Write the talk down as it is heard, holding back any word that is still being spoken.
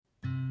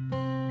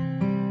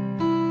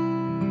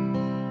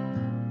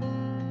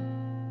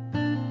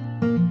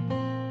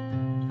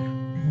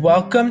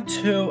Welcome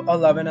to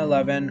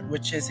 1111,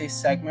 which is a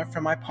segment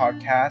from my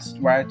podcast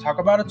where I talk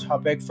about a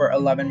topic for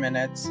 11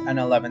 minutes and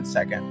 11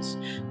 seconds.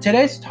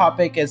 Today's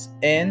topic is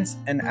ins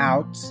and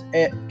outs.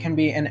 It can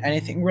be in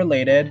anything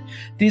related.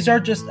 These are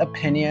just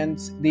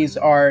opinions. These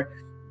are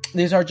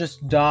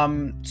just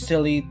dumb,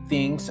 silly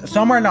things.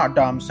 Some are not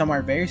dumb, some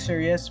are very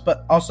serious,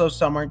 but also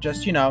some are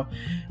just, I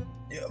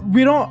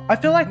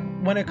feel like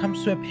when it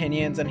comes to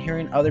opinions and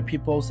hearing other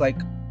people's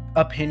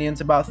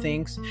opinions about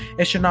things,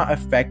 it should not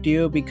affect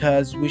you,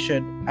 because we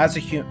should, as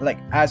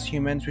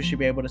humans, we should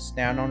be able to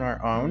stand on our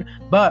own.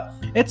 But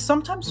it's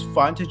sometimes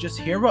fun to just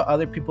hear what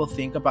other people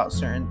think about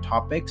certain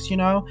topics,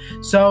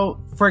 so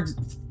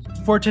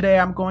for today,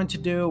 I'm going to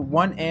do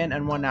one in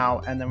and one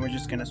out, and then we're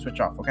just gonna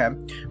switch off. Okay,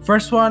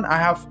 first one, I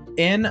have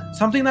in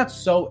something that's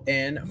so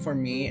in for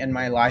me in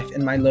my life,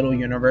 in my little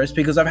universe,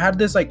 because I've had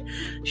this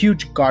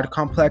huge God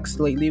complex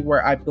lately,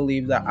 where I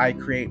believe that I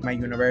create my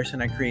universe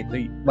and I create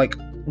the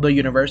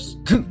universe.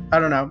 I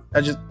don't know.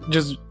 I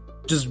just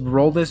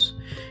roll this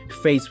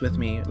face with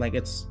me.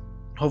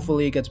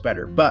 Hopefully it gets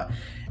better. But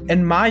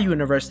in my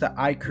universe that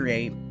I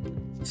create,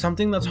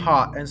 something that's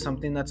hot and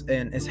something that's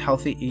in is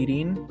healthy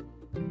eating.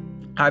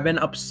 I've been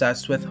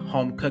obsessed with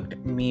home-cooked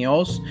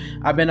meals.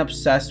 I've been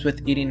obsessed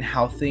with eating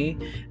healthy.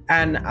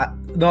 And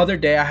the other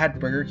day I had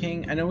Burger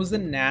King, and it was the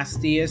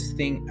nastiest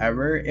thing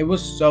ever. It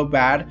was so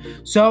bad.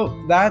 So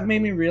that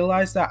made me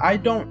realize that I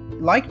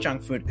don't like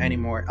junk food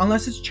anymore,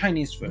 unless it's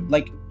Chinese food.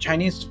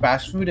 Chinese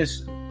fast food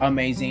is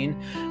amazing.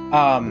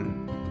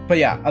 But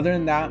yeah, other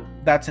than that,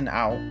 that's an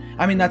out.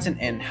 That's an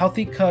in.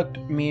 Healthy cooked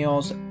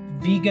meals,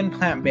 vegan,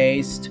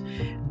 plant-based,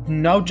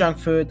 no junk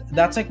food.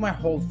 That's my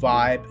whole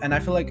vibe, and I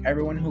feel like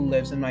everyone who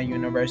lives in my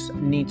universe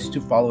needs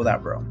to follow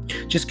that, bro.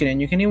 Just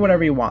kidding. You can eat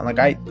whatever you want.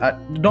 I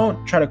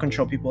don't try to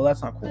control people.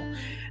 That's not cool.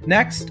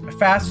 Next,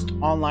 fast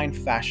online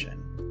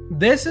fashion.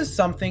 This is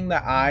something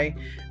that I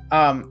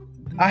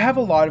have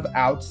a lot of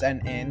outs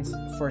and ins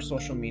for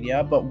social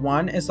media, but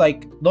one is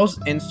those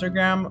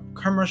Instagram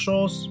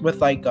commercials with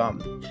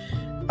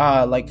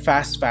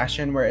fast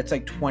fashion, where it's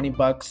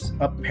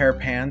 $20 a pair of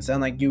pants,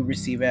 and you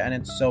receive it and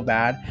it's so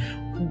bad.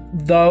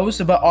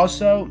 Those, but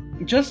also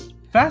just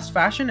fast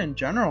fashion in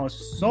general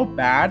is so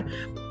bad,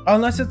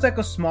 unless it's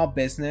a small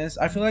business.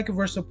 I feel like if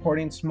we're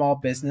supporting small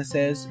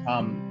businesses,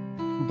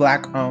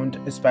 black owned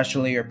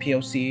especially, or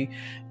POC,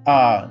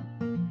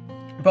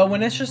 but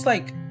when it's just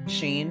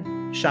Shein,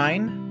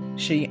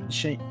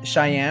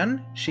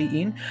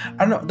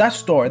 I don't know, that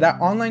store,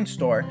 that online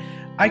store,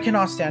 I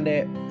cannot stand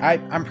it.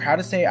 I'm proud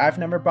to say I've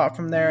never bought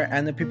from there,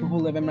 and the people who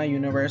live in my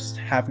universe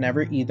have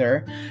never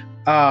either.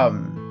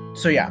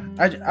 So yeah,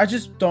 I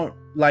just don't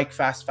like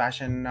fast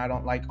fashion. I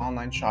don't like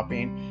online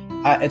shopping.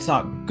 It's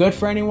not good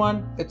for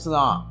anyone.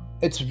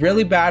 It's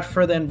really bad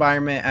for the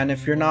environment. And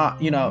if you're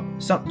not,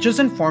 just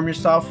inform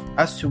yourself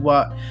as to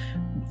what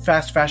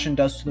fast fashion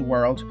does to the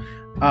world.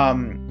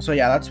 So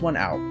yeah, that's one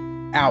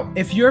out.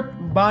 If you're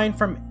buying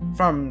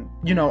from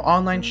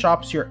online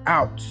shops, you're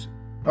out.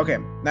 Okay,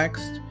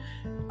 next.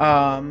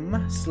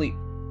 Sleep.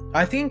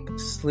 I think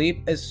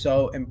sleep is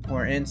so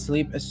important.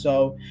 Sleep is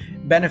so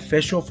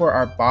beneficial for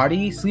our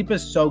body. Sleep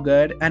is so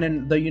good. And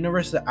in the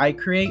universe that I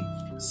create,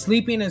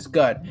 sleeping is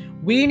good.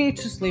 We need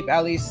to sleep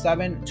at least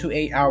 7 to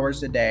 8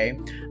 hours a day.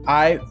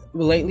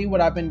 Lately, what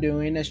I've been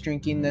doing is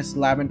drinking this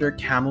lavender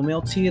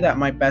chamomile tea that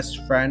my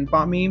best friend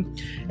bought me.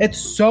 It's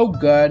so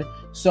good.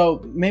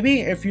 So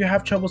maybe if you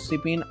have trouble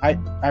sleeping,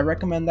 I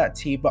recommend that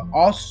tea. But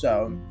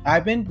also,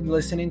 I've been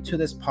listening to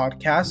this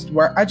podcast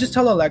where I just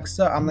tell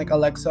Alexa, I'm like,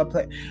 Alexa,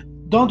 play.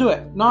 Don't do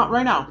it. Not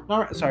right now.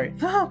 Sorry.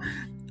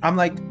 I'm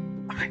like,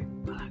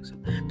 Alexa,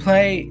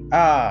 play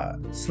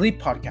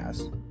sleep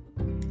podcast.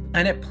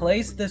 And it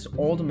plays this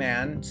old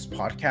man's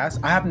podcast.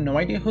 I have no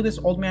idea who this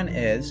old man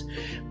is,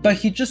 but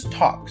he just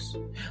talks.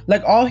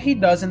 All he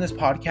does in this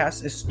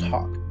podcast is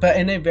talk, but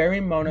in a very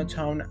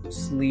monotone,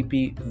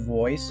 sleepy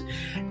voice.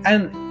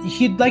 And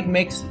he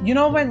makes,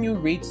 when you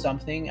read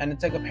something and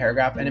it's a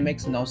paragraph and it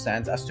makes no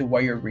sense as to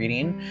what you're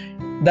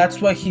reading,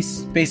 that's what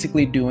he's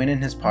basically doing in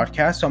his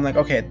podcast. So I'm like,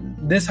 okay,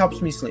 this helps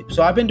me sleep.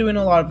 So I've been doing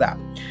a lot of that.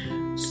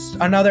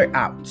 Another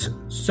out.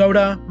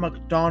 Soda,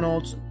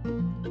 McDonald's,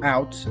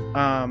 out.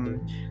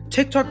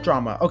 TikTok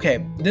drama.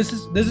 Okay, this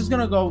is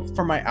gonna go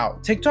for my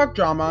out. TikTok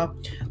drama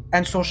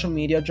and social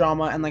media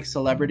drama and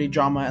celebrity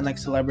drama and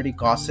celebrity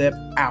gossip,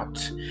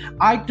 out.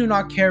 I do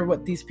not care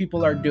what these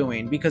people are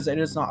doing, because it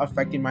is not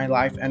affecting my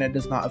life, and it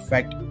does not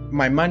affect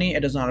my money.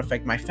 It does not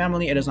affect my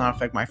family. It does not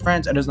affect my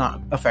friends. It does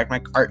not affect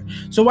my art.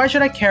 So why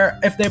should I care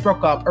if they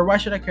broke up, or why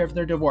should I care if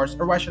they're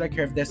divorced, or why should I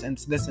care if this and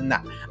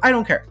that? I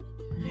don't care.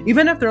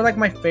 Even if they're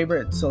my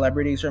favorite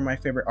celebrities or my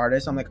favorite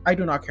artists, I'm I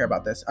do not care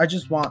about this. I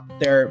just want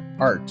their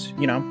art,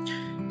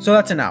 So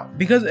that's an out,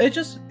 because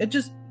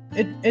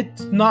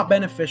it's not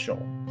beneficial.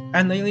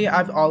 And lately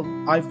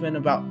I've been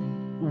about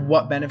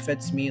what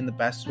benefits me in the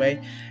best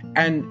way,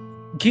 and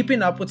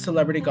keeping up with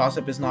celebrity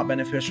gossip is not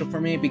beneficial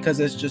for me, because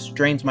it just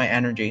drains my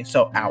energy.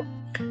 So out.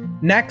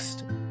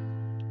 Next,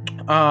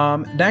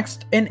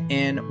 Next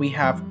in we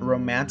have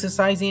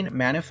romanticizing,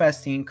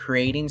 manifesting,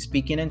 creating,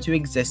 speaking into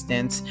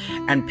existence,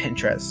 and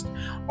Pinterest.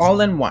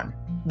 All in one.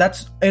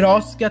 That's it.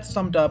 All gets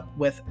summed up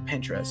with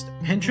Pinterest.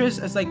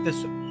 Pinterest is like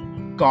this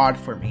god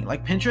for me.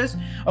 Like Pinterest,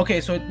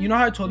 okay, so you know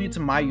how I told you it's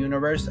my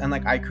universe and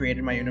like I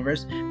created my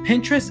universe?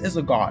 Pinterest is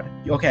a god,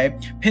 okay?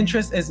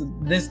 Pinterest is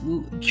this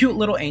cute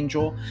little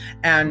angel,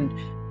 and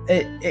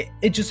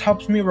it just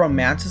helps me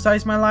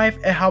romanticize my life.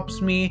 It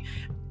helps me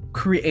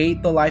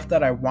create the life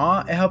that I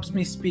want. It helps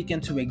me speak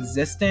into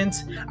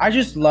existence. I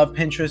just love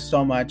Pinterest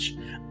so much.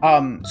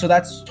 So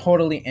that's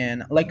totally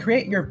in. Like,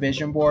 create your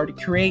vision board,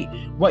 create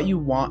what you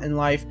want in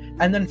life,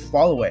 and then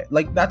follow it.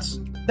 Like, that's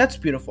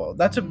beautiful.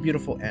 That's a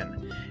beautiful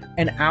in.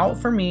 And out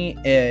for me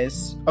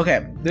is,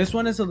 okay, this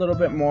one is a little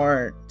bit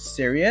more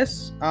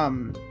serious.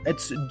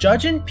 It's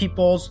judging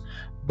people's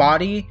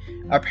body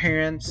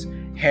appearance,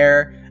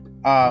 hair,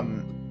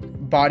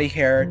 body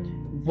hair,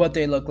 what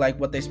they look like,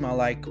 what they smell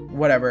like,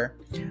 whatever.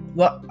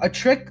 Well,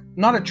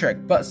 not a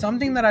trick, but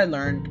something that I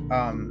learned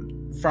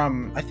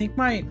from, I think,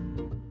 my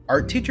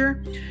art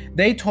teacher.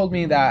 They told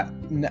me that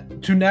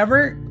to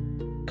never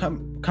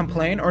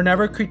complain or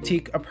never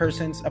critique a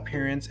person's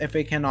appearance if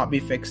it cannot be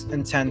fixed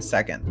in 10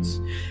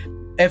 seconds.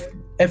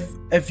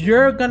 If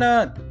you're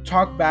gonna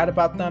talk bad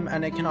about them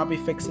and it cannot be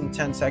fixed in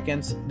 10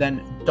 seconds,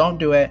 then don't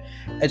do it.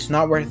 It's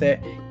not worth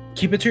it.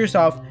 Keep it to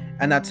yourself,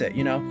 and that's it,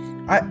 you know?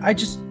 I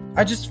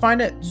just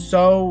find it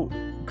so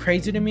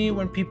crazy to me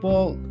when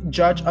people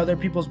judge other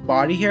people's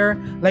body hair.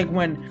 Like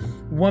when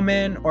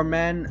women or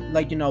men,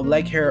 like, you know,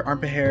 leg hair,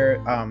 armpit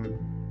hair,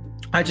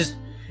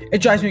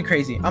 it drives me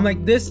crazy. I'm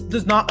like, this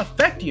does not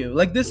affect you.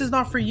 Like, this is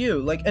not for you.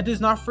 Like, it is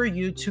not for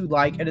you to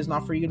like. It is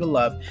not for you to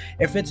love.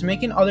 If it's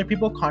making other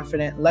people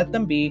confident, let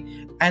them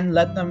be, and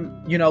let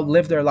them, you know,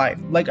 live their life.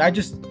 Like, I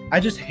just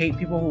hate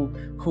people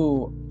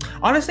who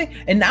honestly,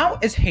 and now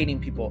is hating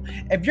people.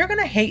 If you're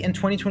gonna hate in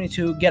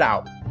 2022, get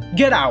out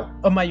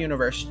of my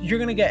universe. You're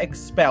gonna get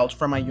expelled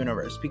from my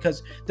universe,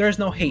 because there is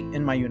no hate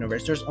in my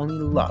universe. There's only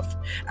love,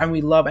 and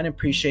we love and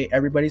appreciate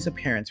everybody's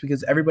appearance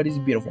because everybody's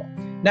beautiful.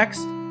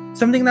 Next,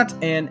 something that's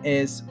in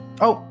is,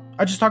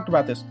 I just talked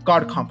about this,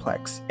 God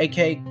complex,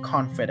 aka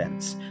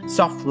confidence,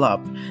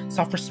 self-love,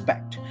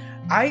 self-respect.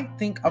 I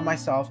think of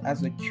myself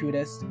as the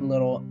cutest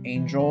little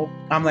angel.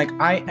 I'm like,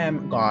 I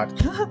am God.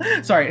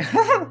 Sorry.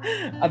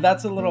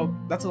 That's a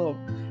little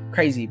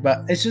crazy,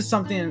 but it's just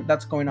something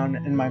that's going on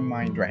in my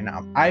mind right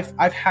now.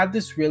 I've had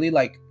this really,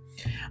 like,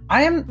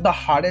 I am the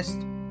hottest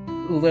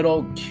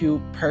little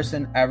cute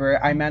person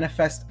ever. I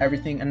manifest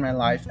everything in my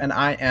life, and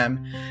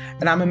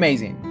I'm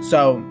amazing.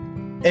 So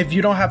if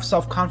you don't have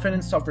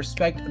self-confidence,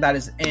 self-respect, that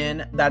is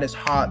in, that is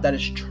hot, that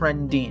is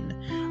trending.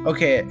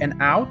 Okay, and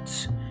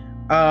out,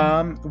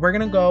 we're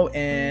gonna go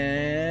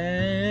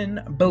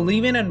in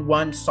believing in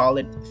one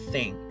solid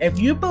thing. If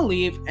you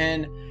believe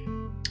in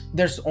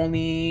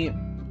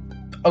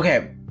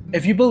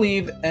if you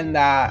believe in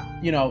that,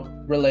 you know,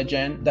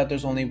 religion, that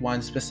there's only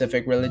one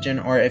specific religion,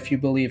 or if you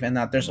believe in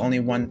that there's only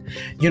one,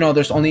 you know,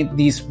 there's only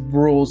these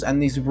rules,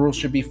 and these rules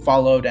should be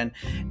followed,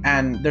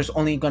 and there's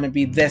only going to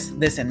be this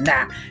and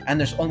that, and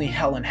there's only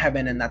hell and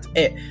heaven, and that's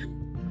it,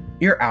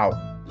 you're out.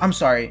 I'm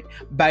sorry,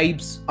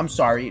 babes. I'm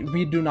sorry.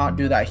 We do not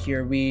do that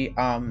here.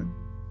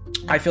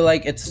 I feel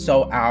like it's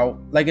so out.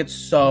 Like, it's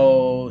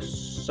so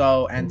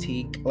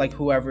antique. Like,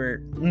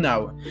 whoever,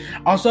 no.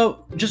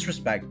 Also, just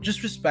respect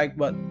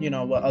what, you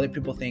know, what other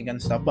people think and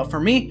stuff. But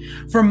for me,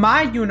 for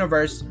my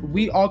universe,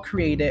 we all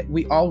create it.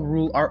 We all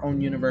rule our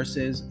own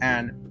universes.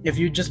 And if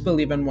you just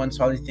believe in one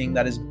solid thing,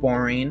 that is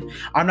boring.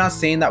 I'm not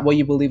saying that what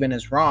you believe in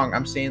is wrong.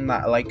 I'm saying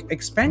that, like,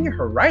 expand your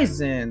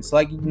horizons.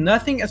 Like,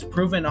 nothing is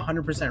proven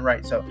 100%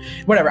 right. So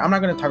whatever, I'm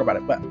not going to talk about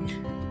it. But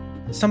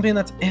something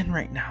that's in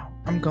right now,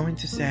 I'm going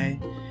to say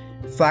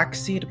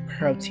flaxseed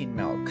protein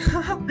milk.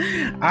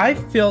 I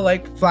feel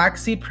like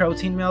flaxseed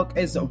protein milk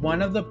is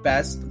one of the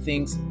best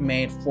things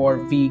made for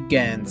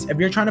vegans. If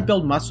you're trying to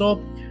build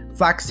muscle,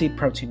 flaxseed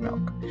protein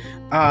milk.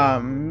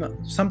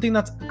 Something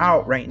that's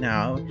out right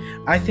now,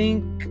 I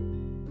think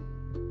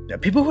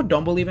people who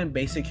don't believe in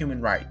basic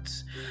human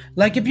rights.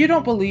 Like, if you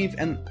don't believe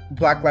in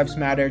Black Lives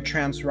Matter,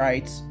 trans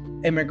rights,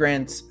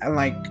 immigrants, and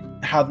like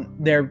how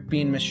they're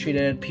being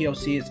mistreated,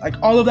 POCs,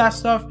 like all of that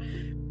stuff,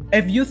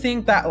 if you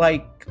think that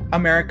like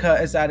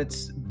America is at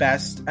its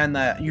best and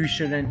that you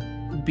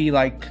shouldn't be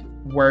like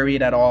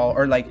worried at all,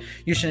 or like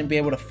you shouldn't be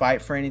able to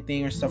fight for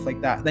anything or stuff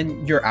like that,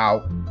 then you're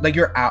out. Like,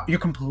 you're out. You're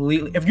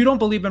completely, if you don't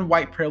believe in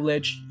white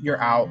privilege,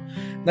 you're out.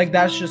 Like,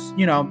 that's just,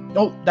 you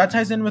know, that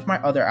ties in with my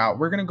other out.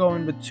 We're gonna go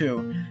in with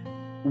two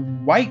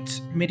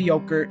white,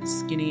 mediocre,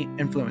 skinny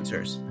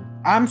influencers.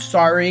 I'm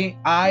sorry,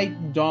 I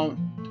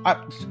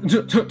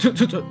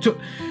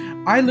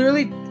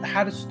literally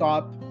had to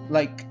stop.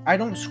 Like, I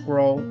don't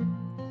scroll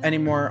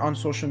anymore on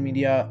social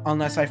media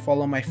unless I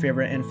follow my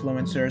favorite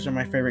influencers or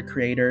my favorite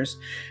creators,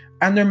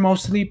 and they're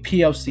mostly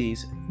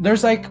POCs.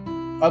 There's like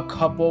a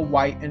couple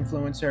white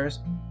influencers,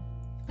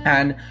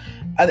 and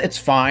it's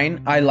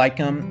fine, I like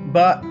them,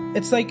 but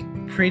it's like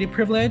pretty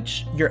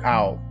privilege, you're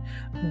out.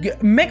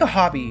 Make a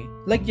hobby.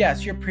 Like,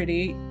 yes, you're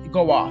pretty,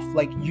 go off,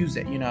 like use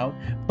it, you know.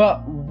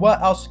 But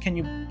what else can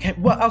you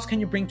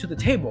bring to the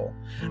table?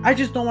 I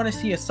just don't want to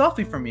see a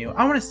selfie from you.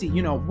 I want to see,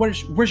 you know,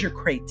 where's your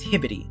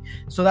creativity.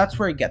 So that's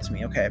where it gets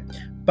me. Okay,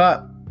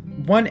 but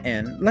one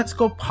in, let's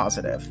go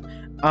positive.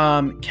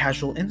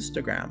 Casual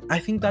Instagram. I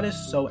think that is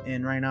so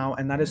in right now,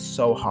 and that is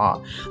so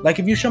hot. Like,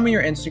 if you show me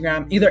your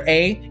Instagram,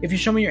 if you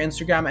show me your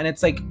Instagram and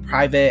it's like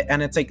private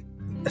and it's like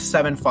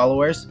 7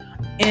 followers,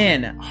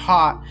 in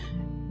hot.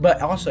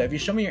 But also, if you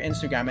show me your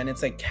Instagram and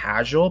it's like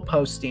casual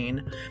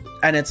posting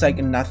and it's like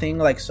nothing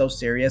like so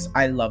serious,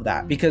 I love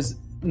that, because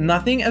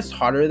nothing is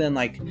hotter than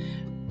like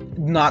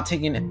not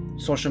taking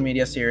social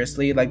media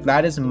seriously. Like,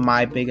 that is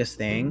my biggest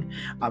thing.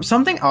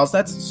 Something else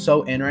that's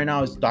so in right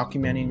now is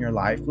documenting your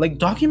life. Like,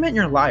 document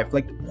your life.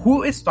 Like,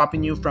 who is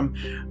stopping you from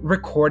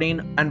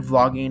recording and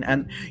vlogging?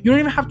 And you don't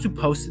even have to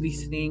post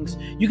these things.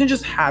 You can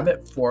just have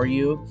it for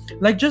you.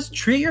 Like, just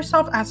treat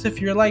yourself as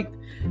if you're like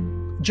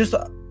just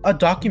a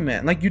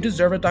document. Like, you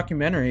deserve a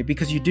documentary,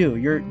 because you do.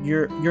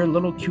 You're a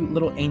little cute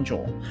little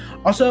angel.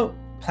 Also,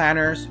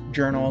 planners,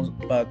 journals,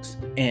 books,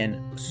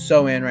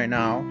 so in right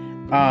now.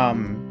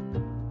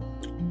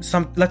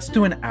 Let's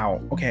do an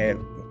out. Okay,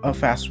 a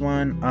fast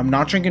one.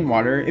 Not drinking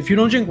water. If you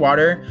don't drink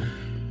water,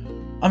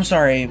 I'm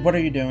sorry, what are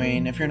you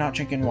doing? If you're not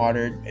drinking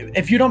water,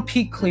 if you don't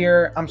pee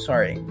clear, I'm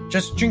sorry,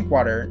 just drink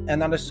water.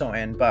 And that is so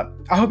in. But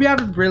I hope you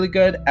have a really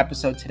good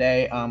episode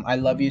today. I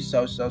love you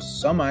so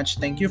much.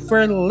 Thank you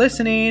for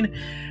listening.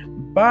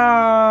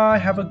 Bye.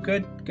 Have a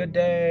good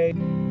day.